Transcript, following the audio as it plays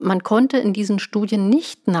Man konnte in diesen Studien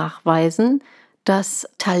nicht nachweisen, dass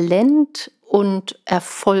Talent und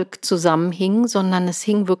Erfolg zusammenhingen, sondern es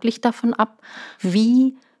hing wirklich davon ab,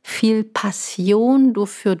 wie viel Passion du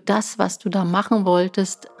für das, was du da machen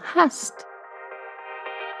wolltest, hast.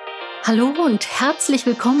 Hallo und herzlich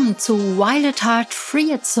willkommen zu Wild at Heart,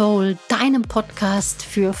 Free at Soul, deinem Podcast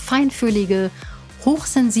für feinfühlige,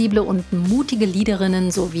 hochsensible und mutige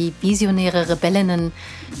Leaderinnen sowie visionäre Rebellinnen,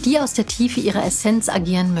 die aus der Tiefe ihrer Essenz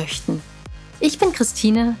agieren möchten. Ich bin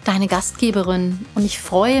Christine, deine Gastgeberin, und ich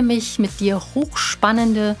freue mich, mit dir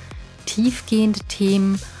hochspannende, tiefgehende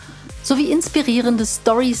Themen sowie inspirierende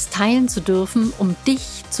Storys teilen zu dürfen, um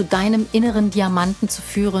dich zu deinem inneren Diamanten zu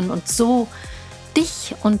führen und so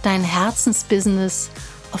dich und dein Herzensbusiness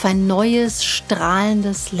auf ein neues,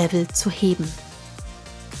 strahlendes Level zu heben.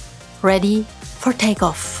 Ready for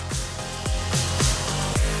Takeoff.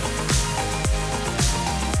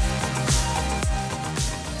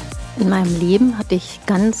 In meinem Leben hatte ich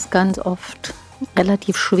ganz oft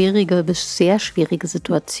relativ schwierige bis sehr schwierige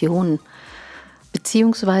Situationen,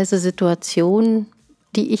 beziehungsweise Situationen,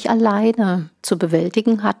 die ich alleine zu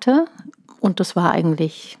bewältigen hatte. Und das war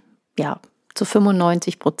eigentlich, zu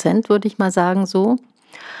 95%, würde ich mal sagen, so.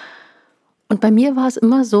 Und bei mir war es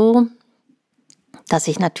immer so, dass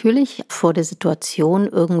ich natürlich vor der Situation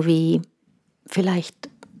irgendwie vielleicht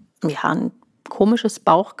ein komisches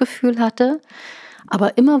Bauchgefühl hatte,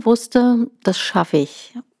 aber immer wusste, das schaffe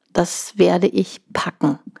ich, das werde ich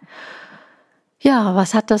packen. Ja,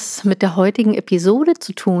 was hat das mit der heutigen Episode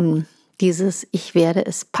zu tun, dieses Ich werde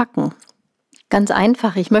es packen? Ganz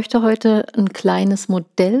einfach, ich möchte heute ein kleines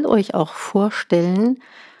Modell euch auch vorstellen,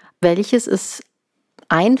 welches es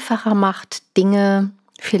einfacher macht, Dinge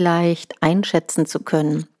vielleicht einschätzen zu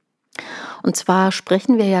können. Und zwar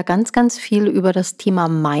sprechen wir ja ganz viel über das Thema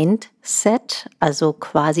Mindset, also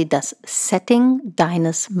quasi das Setting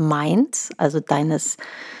deines Minds, also deines,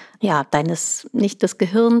 nicht des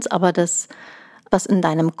Gehirns, aber das, was in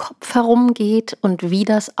deinem Kopf herumgeht und wie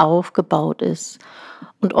das aufgebaut ist.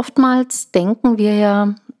 Und oftmals denken wir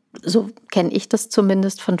ja, so kenne ich das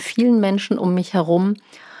zumindest von vielen Menschen um mich herum,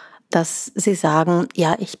 dass sie sagen,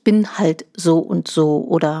 ja, ich bin halt so und so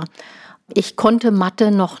oder ich konnte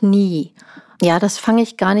Mathe noch nie. Ja, das fange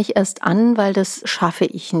ich gar nicht erst an, weil das schaffe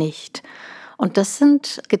ich nicht. Und das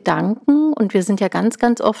sind Gedanken, und wir sind ja ganz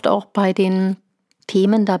oft auch bei den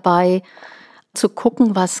Themen dabei, zu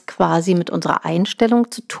gucken, was quasi mit unserer Einstellung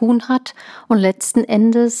zu tun hat. Und letzten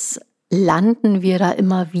Endes landen wir da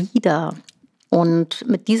immer wieder. Und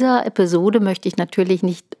mit dieser Episode möchte ich natürlich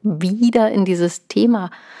nicht wieder in dieses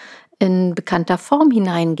Thema in bekannter Form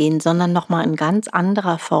hineingehen, sondern nochmal in ganz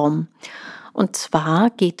anderer Form. Und zwar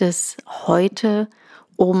geht es heute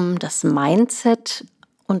um das Mindset,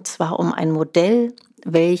 und zwar um ein Modell,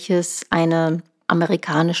 welches eine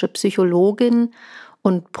amerikanische Psychologin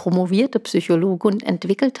und promovierte Psychologin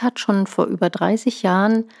entwickelt hat, schon vor über 30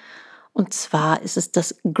 Jahren. Und zwar ist es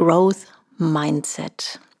das Growth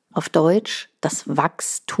Mindset. Auf Deutsch das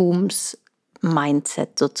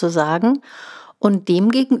Wachstums-Mindset sozusagen. Und dem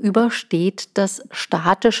gegenüber steht das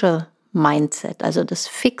statische Mindset, also das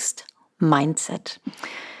Fixed Mindset.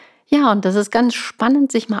 Ja, und das ist ganz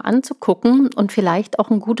spannend, sich mal anzugucken und vielleicht auch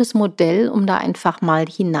ein gutes Modell, um da einfach mal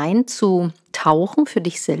hineinzutauchen, für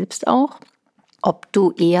dich selbst auch, ob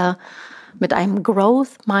du eher mit einem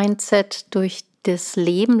Growth Mindset durch das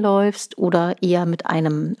Leben läufst oder eher mit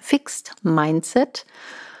einem Fixed Mindset.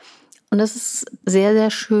 Und es ist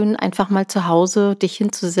sehr schön, einfach mal zu Hause dich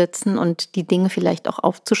hinzusetzen und die Dinge vielleicht auch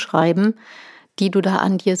aufzuschreiben, die du da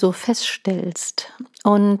an dir so feststellst.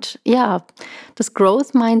 Und ja, das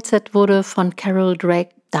Growth Mindset wurde von Carol Dweck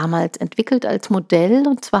damals entwickelt als Modell.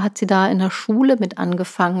 Und zwar hat sie da in der Schule mit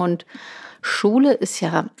angefangen. Und Schule ist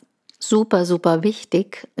ja super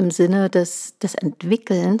wichtig im Sinne des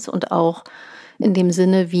Entwickelns und auch in dem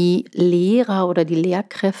Sinne, wie Lehrer oder die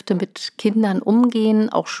Lehrkräfte mit Kindern umgehen,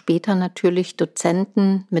 auch später natürlich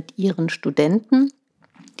Dozenten mit ihren Studenten.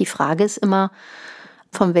 Die Frage ist immer,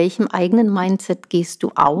 von welchem eigenen Mindset gehst du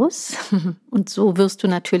aus? Und so wirst du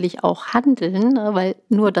natürlich auch handeln, weil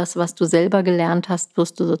nur das, was du selber gelernt hast,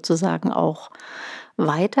 wirst du sozusagen auch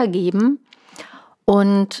weitergeben.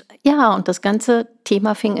 Und ja, und das ganze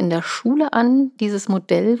Thema fing in der Schule an. Dieses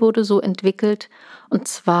Modell wurde so entwickelt. Und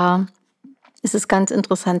zwar ist es ganz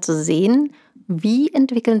interessant zu sehen, wie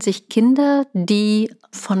entwickeln sich Kinder, die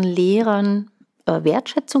von Lehrern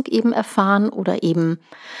Wertschätzung eben erfahren oder eben,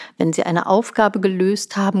 wenn sie eine Aufgabe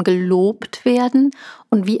gelöst haben, gelobt werden,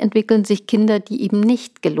 und wie entwickeln sich Kinder, die eben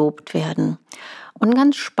nicht gelobt werden. Und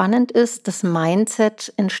ganz spannend ist, das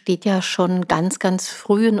Mindset entsteht ja schon ganz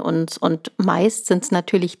früh in uns, und meist sind es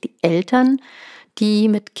natürlich die Eltern, die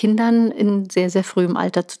mit Kindern in sehr, sehr frühem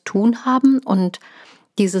Alter zu tun haben. Und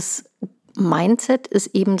dieses Mindset ist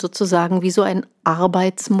eben sozusagen wie so ein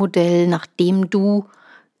Arbeitsmodell, nach dem du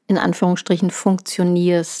in Anführungsstrichen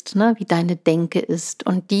funktionierst, ne, wie deine Denke ist.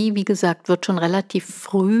 Und die, wie gesagt, wird schon relativ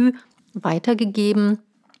früh weitergegeben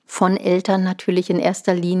von Eltern natürlich in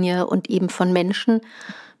erster Linie und eben von Menschen,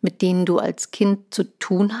 mit denen du als Kind zu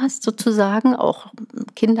tun hast, sozusagen, auch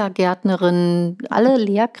Kindergärtnerinnen, alle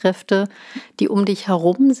Lehrkräfte, die um dich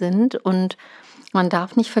herum sind. Und man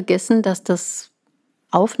darf nicht vergessen, dass das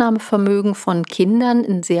Aufnahmevermögen von Kindern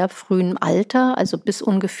in sehr frühem Alter, also bis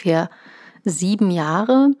ungefähr 7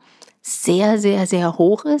 Jahre, sehr, sehr, sehr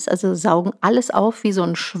hoch ist. Also saugen alles auf wie so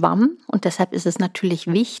ein Schwamm. Und deshalb ist es natürlich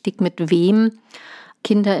wichtig, mit wem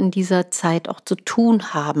Kinder in dieser Zeit auch zu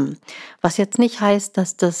tun haben. Was jetzt nicht heißt,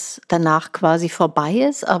 dass das danach quasi vorbei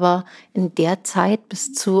ist, aber in der Zeit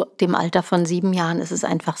bis zu dem Alter von 7 Jahren ist es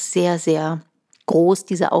einfach sehr, sehr groß,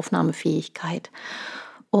 diese Aufnahmefähigkeit.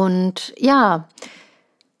 Und ja,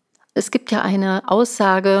 es gibt ja eine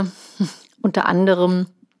Aussage, unter anderem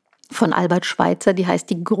von Albert Schweitzer, die heißt: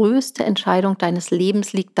 Die größte Entscheidung deines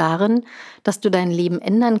Lebens liegt darin, dass du dein Leben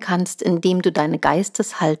ändern kannst, indem du deine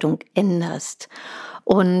Geisteshaltung änderst.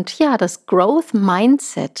 Und ja, das Growth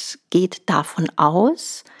Mindset geht davon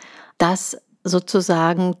aus, dass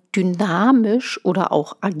sozusagen dynamisch oder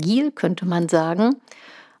auch agil, könnte man sagen,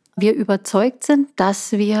 wir überzeugt sind,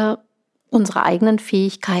 dass wir unsere eigenen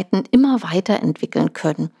Fähigkeiten immer weiterentwickeln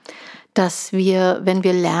können. Dass wir, wenn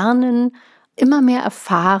wir lernen, immer mehr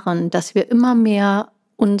erfahren, dass wir immer mehr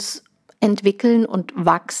uns entwickeln und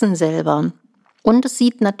wachsen selber. Und es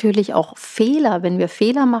sieht natürlich auch Fehler, wenn wir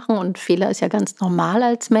Fehler machen, und Fehler ist ja ganz normal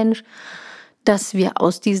als Mensch, dass wir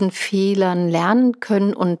aus diesen Fehlern lernen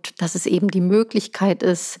können und dass es eben die Möglichkeit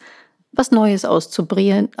ist, was Neues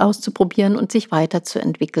auszuprobieren und sich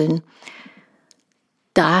weiterzuentwickeln.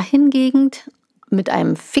 Dahingegen mit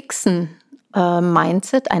einem fixen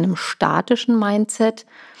Mindset, einem statischen Mindset,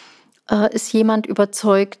 ist jemand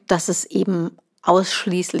überzeugt, dass es eben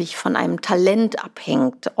ausschließlich von einem Talent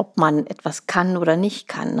abhängt, ob man etwas kann oder nicht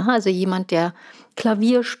kann. Also jemand, der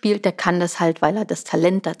Klavier spielt, der kann das halt, weil er das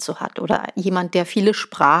Talent dazu hat. Oder jemand, der viele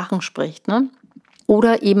Sprachen spricht. Ne?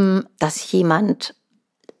 Oder eben, dass jemand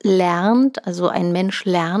lernt, also ein Mensch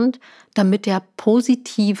lernt, damit er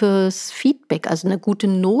positives Feedback, also eine gute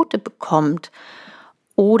Note bekommt.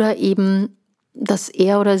 Oder eben, dass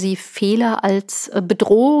er oder sie Fehler als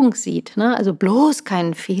Bedrohung sieht. Ne? Also bloß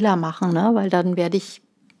keinen Fehler machen, ne? Weil dann werde ich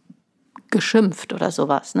geschimpft oder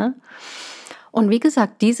sowas. Ne? Und wie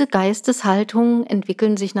gesagt, diese Geisteshaltungen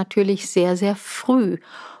entwickeln sich natürlich sehr, sehr früh.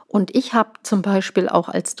 Und ich habe zum Beispiel auch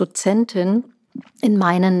als Dozentin in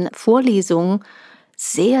meinen Vorlesungen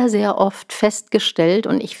sehr, sehr oft festgestellt,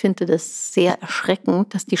 und ich finde das sehr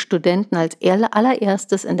erschreckend, dass die Studenten als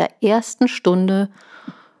allererstes in der ersten Stunde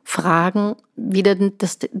fragen, wie denn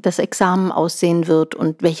das Examen aussehen wird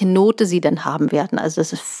und welche Note sie denn haben werden. Also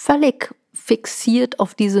das ist völlig fixiert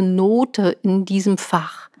auf diese Note in diesem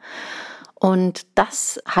Fach. Und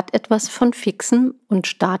das hat etwas von fixem und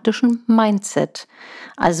statischem Mindset.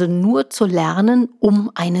 Also nur zu lernen, um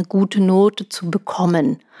eine gute Note zu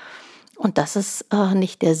bekommen. Und das ist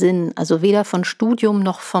nicht der Sinn, also weder von Studium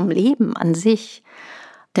noch vom Leben an sich.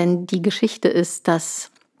 Denn die Geschichte ist,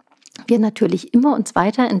 dass wir natürlich immer uns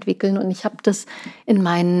weiterentwickeln. Und ich habe das in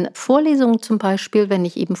meinen Vorlesungen zum Beispiel, wenn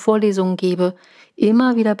ich eben Vorlesungen gebe,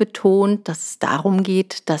 immer wieder betont, dass es darum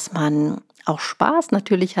geht, dass man auch Spaß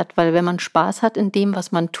natürlich hat. Weil wenn man Spaß hat in dem,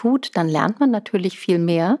 was man tut, dann lernt man natürlich viel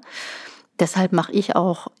mehr. Deshalb mache ich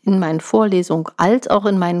auch in meinen Vorlesungen als auch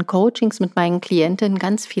in meinen Coachings mit meinen Klientinnen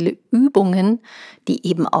ganz viele Übungen, die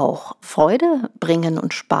eben auch Freude bringen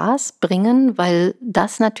und Spaß bringen, weil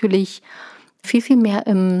das natürlich viel, viel mehr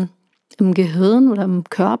im Gehirn oder im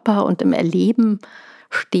Körper und im Erleben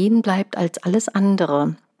stehen bleibt als alles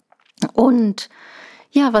andere. Und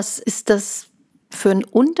ja, was ist das für ein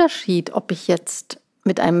Unterschied, ob ich jetzt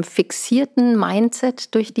mit einem fixierten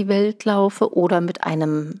Mindset durch die Welt laufe oder mit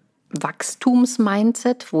einem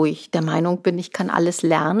Wachstumsmindset, wo ich der Meinung bin, ich kann alles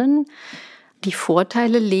lernen. Die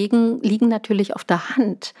Vorteile liegen natürlich auf der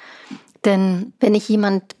Hand. Denn wenn ich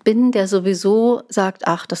jemand bin, der sowieso sagt,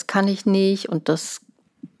 ach, das kann ich nicht und das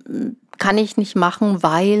kann ich nicht machen,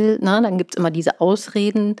 weil, ne, dann gibt es immer diese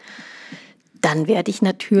Ausreden, dann werde ich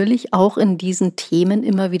natürlich auch in diesen Themen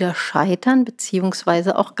immer wieder scheitern,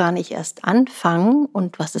 beziehungsweise auch gar nicht erst anfangen.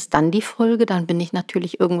 Und was ist dann die Folge? Dann bin ich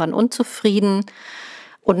natürlich irgendwann unzufrieden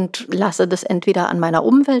und lasse das entweder an meiner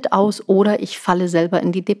Umwelt aus oder ich falle selber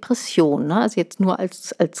in die Depression. Ne? Also jetzt nur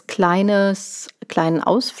als kleinen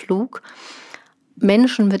Ausflug.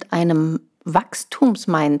 Menschen mit einem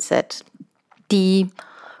Wachstumsmindset, Die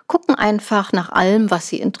gucken einfach nach allem, was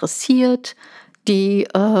sie interessiert. Die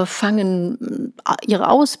fangen ihre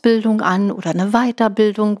Ausbildung an oder eine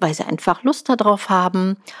Weiterbildung, weil sie einfach Lust darauf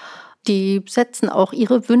haben. Die setzen auch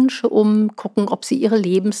ihre Wünsche um, gucken, ob sie ihre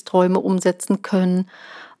Lebensträume umsetzen können.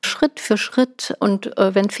 Schritt für Schritt. Und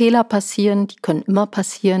wenn Fehler passieren, die können immer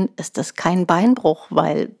passieren, ist das kein Beinbruch,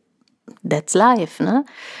 weil that's life, ne?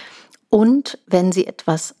 Und wenn sie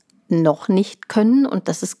etwas noch nicht können, und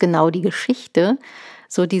das ist genau die Geschichte,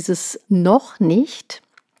 so dieses noch nicht,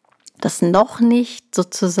 das noch nicht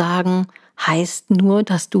sozusagen heißt nur,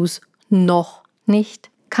 dass du es noch nicht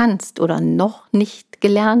kannst oder noch nicht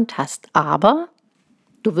gelernt hast. Aber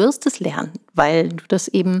du wirst es lernen, weil du das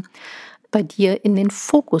eben bei dir in den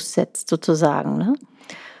Fokus setzt sozusagen, ne?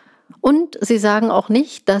 Und sie sagen auch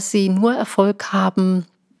nicht, dass sie nur Erfolg haben,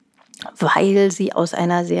 weil sie aus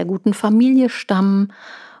einer sehr guten Familie stammen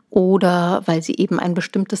oder weil sie eben ein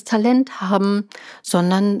bestimmtes Talent haben,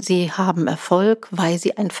 sondern sie haben Erfolg, weil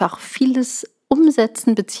sie einfach vieles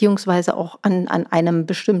umsetzen, beziehungsweise auch an einem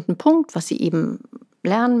bestimmten Punkt, was sie eben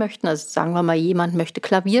lernen möchten. Also sagen wir mal, jemand möchte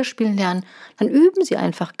Klavier spielen lernen, dann üben sie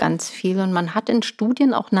einfach ganz viel. Und man hat in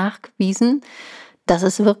Studien auch nachgewiesen, dass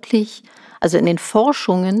es wirklich, also in den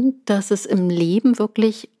Forschungen, dass es im Leben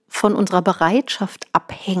wirklich von unserer Bereitschaft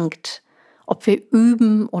abhängt, ob wir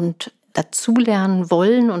üben und dazulernen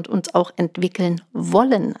wollen und uns auch entwickeln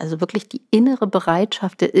wollen. Also wirklich die innere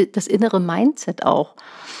Bereitschaft, das innere Mindset auch.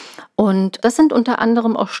 Und das sind unter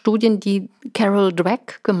anderem auch Studien, die Carol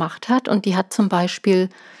Dweck gemacht hat. Und die hat zum Beispiel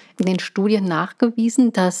in den Studien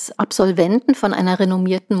nachgewiesen, dass Absolventen von einer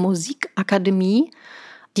renommierten Musikakademie,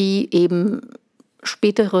 die eben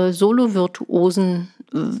spätere Solo-Virtuosen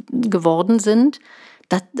geworden sind,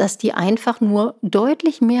 dass die einfach nur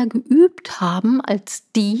deutlich mehr geübt haben als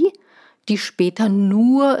die, die später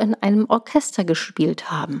nur in einem Orchester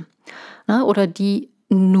gespielt haben, ne, oder die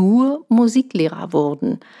nur Musiklehrer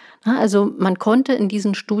wurden. Ne, also man konnte in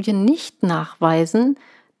diesen Studien nicht nachweisen,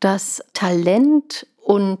 dass Talent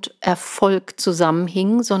und Erfolg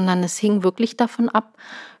zusammenhingen, sondern es hing wirklich davon ab,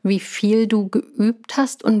 wie viel du geübt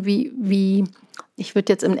hast und wie ich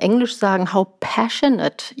würde jetzt im Englisch sagen, how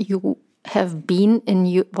passionate you have been in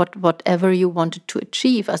whatever you wanted to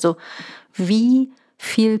achieve. Also wie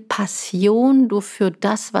viel Passion du für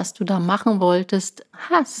das, was du da machen wolltest,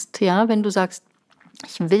 hast. Ja, wenn du sagst,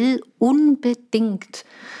 ich will unbedingt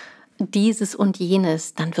dieses und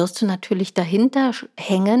jenes, dann wirst du natürlich dahinter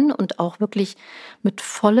hängen und auch wirklich mit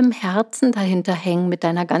vollem Herzen dahinter hängen, mit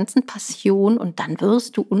deiner ganzen Passion, und dann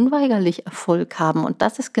wirst du unweigerlich Erfolg haben. Und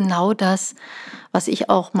das ist genau das, was ich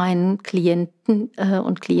auch meinen Klienten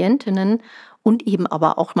und Klientinnen und eben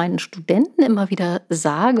aber auch meinen Studenten immer wieder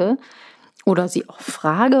sage, oder sie auch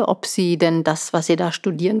frage, ob sie denn das, was sie da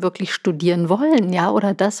studieren, wirklich studieren wollen, ja,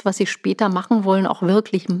 oder das, was sie später machen wollen, auch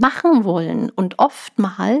wirklich machen wollen. Und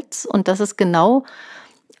oftmals, und das ist genau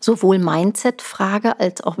sowohl Mindset-Frage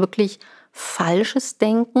als auch wirklich falsches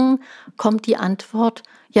Denken, kommt die Antwort,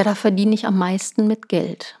 ja, da verdiene ich am meisten mit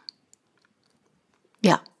Geld.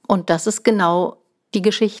 Ja, und das ist genau die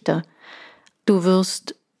Geschichte. Du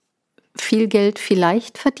wirst viel Geld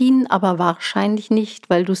vielleicht verdienen, aber wahrscheinlich nicht,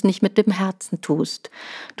 weil du es nicht mit dem Herzen tust.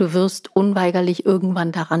 Du wirst unweigerlich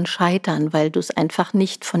irgendwann daran scheitern, weil du es einfach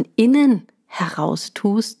nicht von innen heraus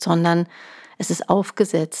tust, sondern es ist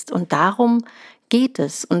aufgesetzt. Und darum geht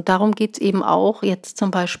es. Und darum geht es eben auch jetzt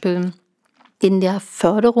zum Beispiel in der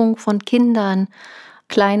Förderung von Kindern,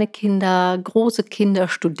 kleine Kinder, große Kinder,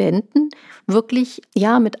 Studenten, wirklich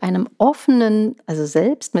ja mit einem offenen, also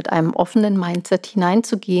selbst mit einem offenen Mindset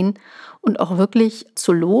hineinzugehen und auch wirklich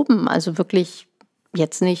zu loben, also wirklich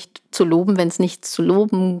jetzt nicht zu loben, wenn es nichts zu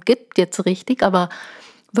loben gibt, jetzt richtig, aber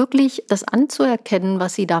wirklich das anzuerkennen,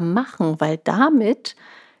 was sie da machen, weil damit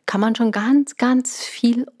kann man schon ganz, ganz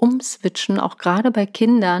viel umswitchen, auch gerade bei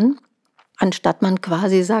Kindern, anstatt man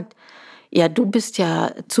quasi sagt, ja, du bist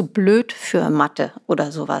ja zu blöd für Mathe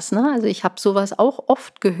oder sowas, ne? Also ich habe sowas auch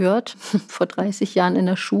oft gehört, vor 30 Jahren in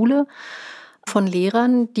der Schule, von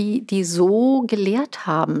Lehrern, die so gelehrt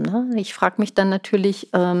haben, ne? Ich frage mich dann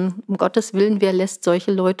natürlich, um Gottes Willen, wer lässt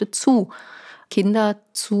solche Leute zu, Kinder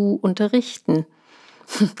zu unterrichten?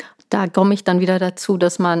 Da komme ich dann wieder dazu,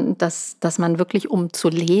 dass man wirklich, um zu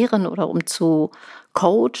lehren oder um zu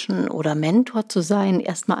coachen oder Mentor zu sein,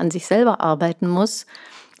 erstmal an sich selber arbeiten muss,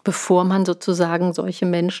 bevor man sozusagen solche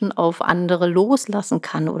Menschen auf andere loslassen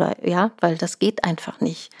kann, oder ja, weil das geht einfach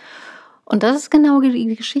nicht. Und das ist genau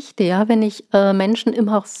die Geschichte, ja, wenn ich Menschen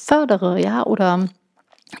immer fördere, ja, oder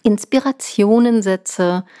Inspirationen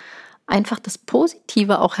setze, einfach das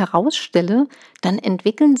Positive auch herausstelle, dann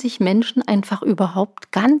entwickeln sich Menschen einfach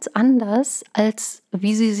überhaupt ganz anders, als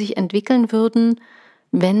wie sie sich entwickeln würden,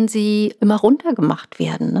 wenn sie immer runtergemacht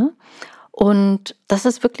werden, ne? Und das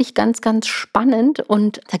ist wirklich ganz, ganz spannend.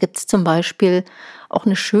 Und da gibt es zum Beispiel auch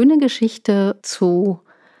eine schöne Geschichte zu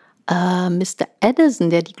Mr. Edison,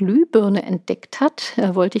 der die Glühbirne entdeckt hat,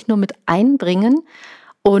 wollte ich nur mit einbringen.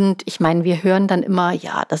 Und ich meine, wir hören dann immer,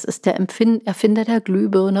 ja, das ist der Erfinder der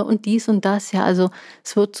Glühbirne und dies und das. Ja, also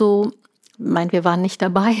es wird so, ich meine, wir waren nicht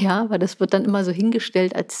dabei, ja, aber das wird dann immer so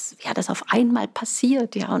hingestellt, als ja, das auf einmal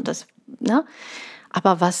passiert, ja, und das, ne?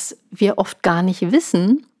 Aber was wir oft gar nicht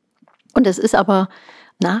wissen, und es ist aber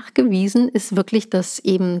nachgewiesen, ist wirklich, dass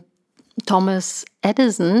eben Thomas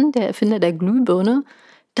Edison, der Erfinder der Glühbirne,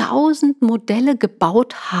 1000 Modelle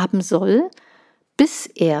gebaut haben soll, bis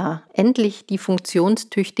er endlich die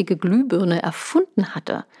funktionstüchtige Glühbirne erfunden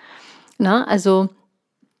hatte. Na, also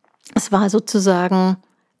es war sozusagen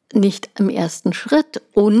nicht im ersten Schritt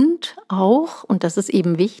und auch, und das ist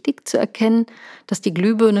eben wichtig zu erkennen, dass die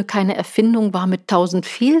Glühbirne keine Erfindung war mit 1000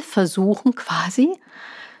 Fehlversuchen quasi,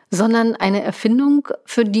 sondern eine Erfindung,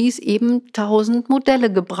 für die es eben 1000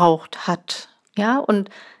 Modelle gebraucht hat. Ja, und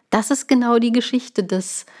das ist genau die Geschichte,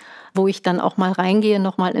 wo ich dann auch mal reingehe,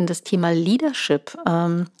 nochmal in das Thema Leadership.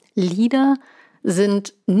 Leader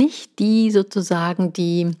sind nicht die sozusagen,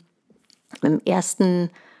 die im ersten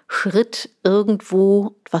Schritt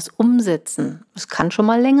irgendwo was umsetzen. Es kann schon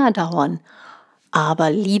mal länger dauern.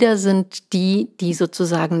 Aber Leader sind die, die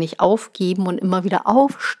sozusagen nicht aufgeben und immer wieder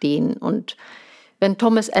aufstehen. Und wenn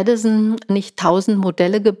Thomas Edison nicht 1000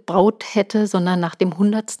 Modelle gebaut hätte, sondern nach dem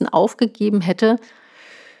 100. aufgegeben hätte,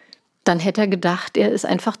 dann hätte er gedacht, er ist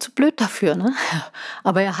einfach zu blöd dafür, ne?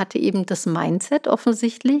 Aber er hatte eben das Mindset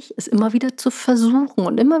offensichtlich, es immer wieder zu versuchen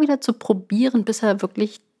und immer wieder zu probieren, bis er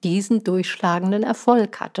wirklich diesen durchschlagenden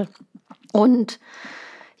Erfolg hatte. Und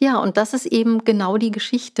ja, und das ist eben genau die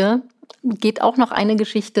Geschichte. Geht auch noch eine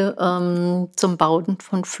Geschichte zum Bauen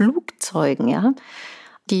von Flugzeugen, ja.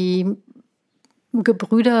 Die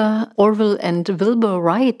Gebrüder Orville und Wilbur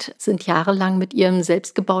Wright sind jahrelang mit ihren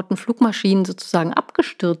selbstgebauten Flugmaschinen sozusagen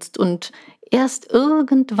abgestürzt und erst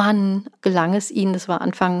irgendwann gelang es ihnen, das war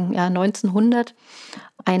Anfang 1900,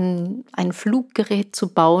 ein Fluggerät zu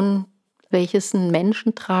bauen, welches einen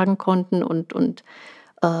Menschen tragen konnten und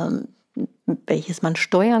ähm, welches man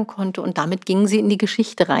steuern konnte, und damit gingen sie in die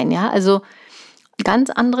Geschichte rein, ja, also ganz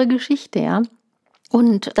andere Geschichte, ja.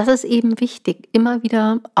 Und das ist eben wichtig, immer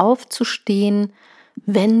wieder aufzustehen,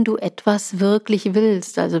 wenn du etwas wirklich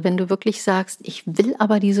willst. Also wenn du wirklich sagst, ich will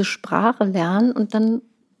aber diese Sprache lernen, und dann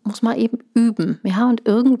muss man eben üben. Ja, und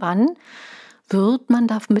irgendwann wird man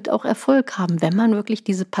damit auch Erfolg haben, wenn man wirklich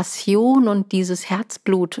diese Passion und dieses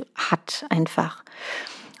Herzblut hat einfach.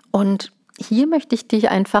 Und hier möchte ich dich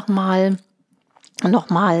einfach mal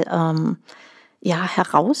nochmal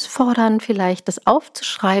herausfordern, vielleicht das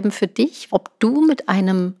aufzuschreiben für dich, ob du mit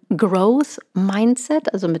einem Growth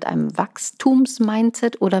Mindset, also mit einem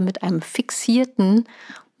Wachstums-Mindset oder mit einem fixierten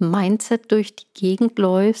Mindset durch die Gegend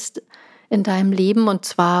läufst in deinem Leben, und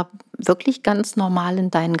zwar wirklich ganz normal in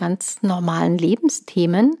deinen ganz normalen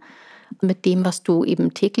Lebensthemen, mit dem, was du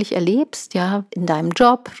eben täglich erlebst, ja, in deinem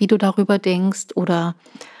Job, wie du darüber denkst, oder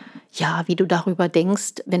ja, wie du darüber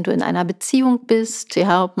denkst, wenn du in einer Beziehung bist,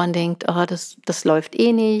 ja, ob man denkt, oh, das läuft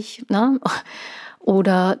eh nicht, ne?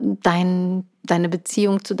 Oder deine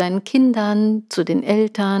Beziehung zu deinen Kindern, zu den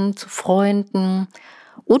Eltern, zu Freunden,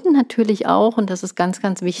 und natürlich auch, und das ist ganz,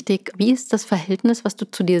 ganz wichtig, wie ist das Verhältnis, was du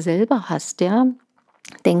zu dir selber hast, ja?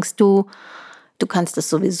 Denkst du, du kannst es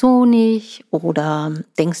sowieso nicht, oder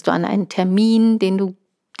denkst du an einen Termin, den du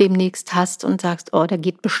demnächst hast und sagst, oh, der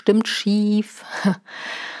geht bestimmt schief?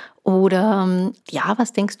 Oder ja,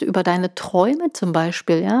 was denkst du über deine Träume zum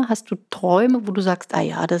Beispiel? Ja? Hast du Träume, wo du sagst, ah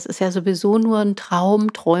ja, das ist ja sowieso nur ein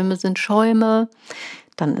Traum, Träume sind Schäume,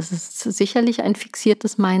 dann ist es sicherlich ein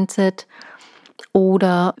fixiertes Mindset.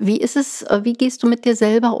 Oder wie gehst du mit dir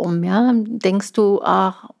selber um? Ja? Denkst du,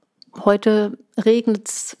 ach, heute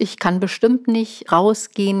regnet's, ich kann bestimmt nicht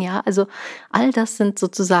rausgehen, ja? Also all das sind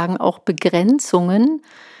sozusagen auch Begrenzungen,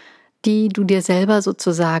 die du dir selber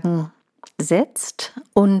sozusagen setzt,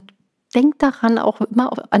 und denk daran auch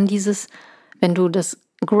immer an dieses, wenn du das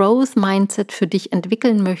Growth Mindset für dich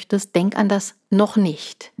entwickeln möchtest, denk an das noch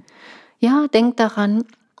nicht. Ja, denk daran,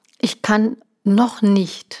 ich kann noch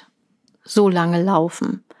nicht so lange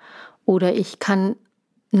laufen, oder ich kann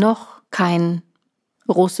noch kein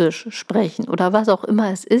Russisch sprechen, oder was auch immer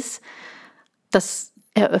es ist. Das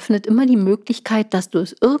eröffnet immer die Möglichkeit, dass du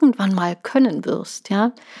es irgendwann mal können wirst,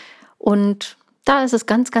 ja. Und da ist es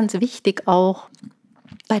ganz, ganz wichtig auch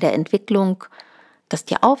bei der Entwicklung das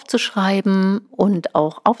dir aufzuschreiben und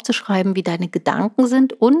auch aufzuschreiben, wie deine Gedanken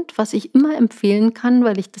sind. Und was ich immer empfehlen kann,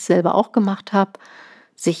 weil ich das selber auch gemacht habe,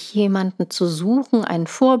 sich jemanden zu suchen, ein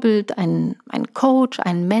Vorbild, ein Coach,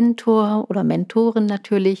 einen Mentor oder Mentorin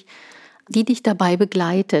natürlich, die dich dabei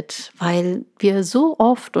begleitet, weil wir so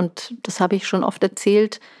oft, und das habe ich schon oft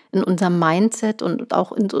erzählt, in unserem Mindset und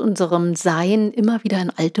auch in unserem Sein immer wieder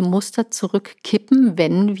in alte Muster zurückkippen,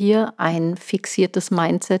 wenn wir ein fixiertes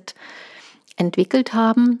Mindset entwickelt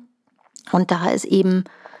haben. Und da ist eben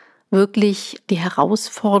wirklich die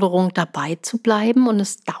Herausforderung, dabei zu bleiben. Und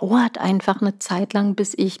es dauert einfach eine Zeit lang,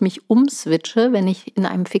 bis ich mich umswitche, wenn ich in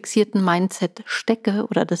einem fixierten Mindset stecke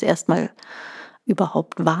oder das erstmal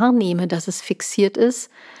überhaupt wahrnehme, dass es fixiert ist.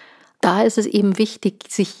 Da ist es eben wichtig,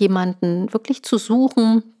 sich jemanden wirklich zu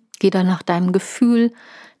suchen. Geh da nach deinem Gefühl,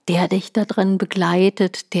 der dich da drin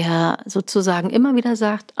begleitet, der sozusagen immer wieder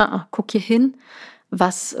sagt, guck hier hin,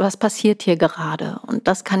 was passiert hier gerade? Und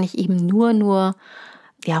das kann ich eben nur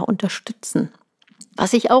unterstützen.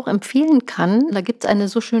 Was ich auch empfehlen kann, da gibt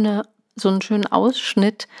es so einen schönen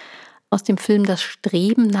Ausschnitt aus dem Film Das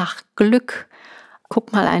Streben nach Glück.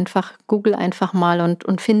 Google einfach mal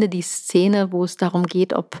und finde die Szene, wo es darum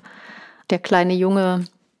geht, ob der kleine Junge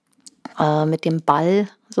mit dem Ball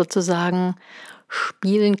sozusagen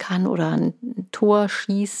spielen kann oder ein Tor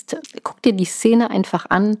schießt. Guck dir die Szene einfach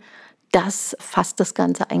an. Das fasst das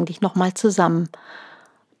Ganze eigentlich nochmal zusammen.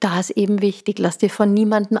 Da ist eben wichtig, lass dir von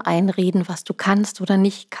niemandem einreden, was du kannst oder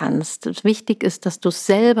nicht kannst. Wichtig ist, dass du es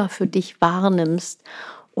selber für dich wahrnimmst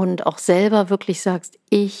und auch selber wirklich sagst,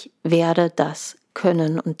 ich werde das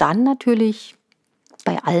können. Und dann natürlich,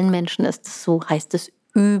 bei allen Menschen ist es so, heißt es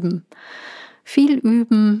üben. Viel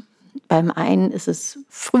üben. Beim einen ist es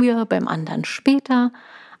früher, beim anderen später.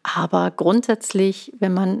 Aber grundsätzlich,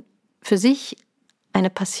 wenn man für sich eine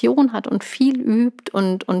Passion hat und viel übt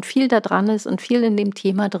und viel da dran ist und viel in dem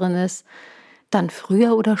Thema drin ist, dann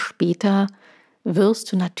früher oder später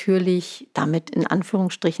wirst du natürlich damit in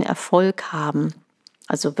Anführungsstrichen Erfolg haben.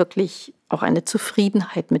 Also wirklich auch eine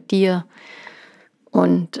Zufriedenheit mit dir.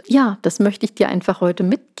 Und ja, das möchte ich dir einfach heute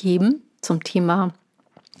mitgeben zum Thema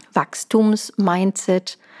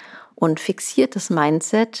Wachstumsmindset und fixiertes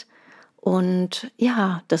Mindset. Und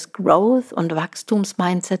ja, das Growth- und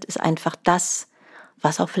Wachstumsmindset ist einfach das,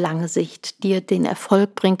 was auf lange Sicht dir den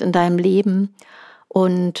Erfolg bringt in deinem Leben.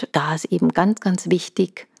 Und da ist eben ganz, ganz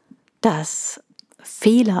wichtig, dass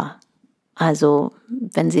Fehler, also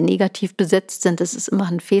wenn sie negativ besetzt sind, das ist immer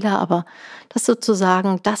ein Fehler, aber dass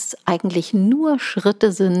sozusagen das eigentlich nur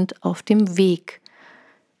Schritte sind auf dem Weg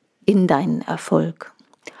in deinen Erfolg.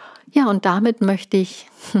 Ja, und damit möchte ich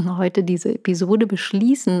heute diese Episode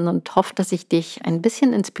beschließen und hoffe, dass ich dich ein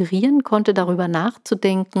bisschen inspirieren konnte, darüber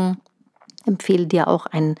nachzudenken. Empfehle dir auch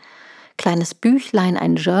ein kleines Büchlein,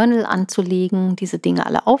 ein Journal anzulegen, diese Dinge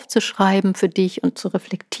alle aufzuschreiben für dich und zu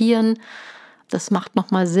reflektieren. Das macht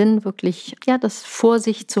nochmal Sinn, wirklich das vor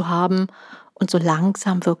sich zu haben und so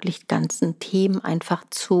langsam wirklich die ganzen Themen einfach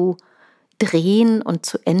zu drehen und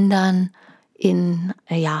zu ändern in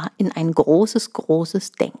ein großes,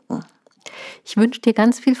 großes Denken. Ich wünsche dir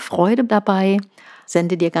ganz viel Freude dabei,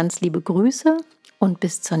 sende dir ganz liebe Grüße und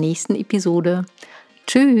bis zur nächsten Episode.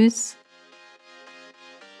 Tschüss!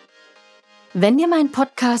 Wenn dir mein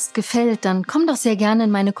Podcast gefällt, dann komm doch sehr gerne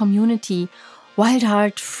in meine Community Wild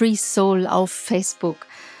Heart Free Soul auf Facebook.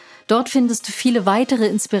 Dort findest du viele weitere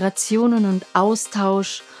Inspirationen und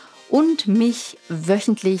Austausch und mich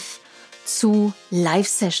wöchentlich zu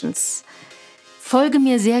Live-Sessions. Folge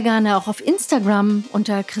mir sehr gerne auch auf Instagram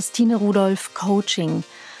unter Christine Rudolph Coaching.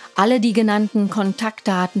 Alle die genannten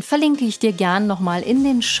Kontaktdaten verlinke ich dir gern nochmal in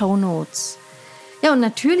den Shownotes. Ja, und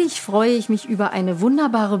natürlich freue ich mich über eine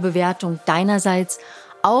wunderbare Bewertung deinerseits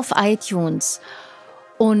auf iTunes.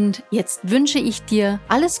 Und jetzt wünsche ich dir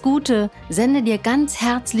alles Gute, sende dir ganz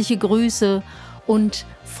herzliche Grüße und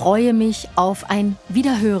freue mich auf ein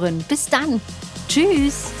Wiederhören. Bis dann.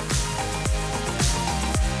 Tschüss.